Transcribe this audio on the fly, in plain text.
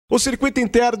O circuito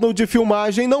interno de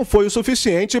filmagem não foi o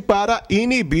suficiente para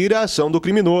inibir a ação do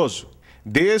criminoso.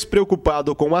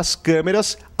 Despreocupado com as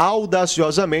câmeras,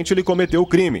 audaciosamente ele cometeu o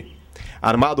crime.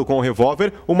 Armado com um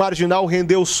revólver, o marginal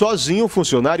rendeu sozinho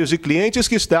funcionários e clientes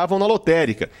que estavam na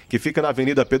Lotérica, que fica na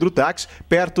Avenida Pedro Taques,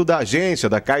 perto da agência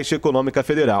da Caixa Econômica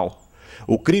Federal.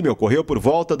 O crime ocorreu por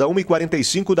volta da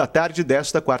 1h45 da tarde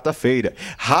desta quarta-feira.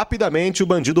 Rapidamente, o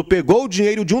bandido pegou o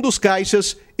dinheiro de um dos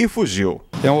caixas e fugiu.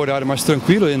 É um horário mais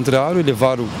tranquilo, entraram e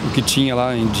levaram o que tinha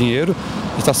lá em dinheiro.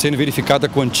 Está sendo verificada a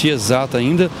quantia exata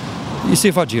ainda e se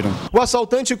evadiram. O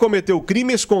assaltante cometeu o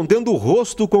crime escondendo o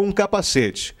rosto com um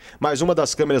capacete. Mas uma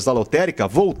das câmeras da Lotérica,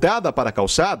 voltada para a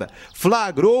calçada,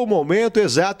 flagrou o momento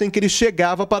exato em que ele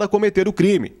chegava para cometer o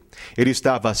crime. Ele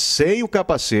estava sem o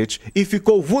capacete e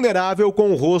ficou vulnerável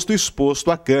com o rosto exposto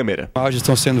à câmera. As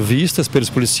estão sendo vistas pelos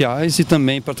policiais e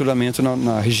também patrulhamento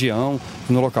na região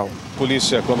e no local. A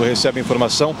polícia, quando recebe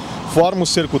informação, forma o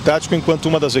cerco tático enquanto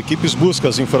uma das equipes busca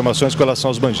as informações com relação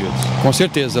aos bandidos. Com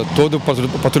certeza, todo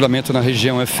o patrulhamento na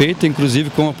região é feito, inclusive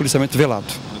com o policiamento velado.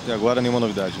 Até agora nenhuma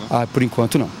novidade, né? Por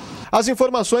enquanto não. As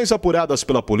informações apuradas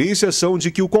pela polícia são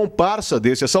de que o comparsa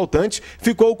desse assaltante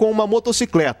ficou com uma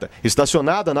motocicleta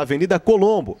estacionada na Avenida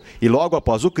Colombo e logo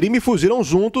após o crime fugiram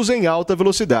juntos em alta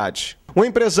velocidade. O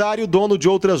empresário, dono de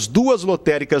outras 2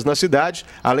 lotéricas na cidade,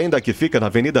 além da que fica na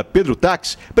Avenida Pedro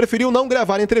Taques, preferiu não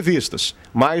gravar entrevistas,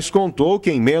 mas contou que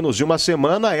em menos de uma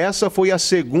semana essa foi a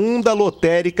segunda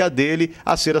lotérica dele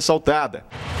a ser assaltada.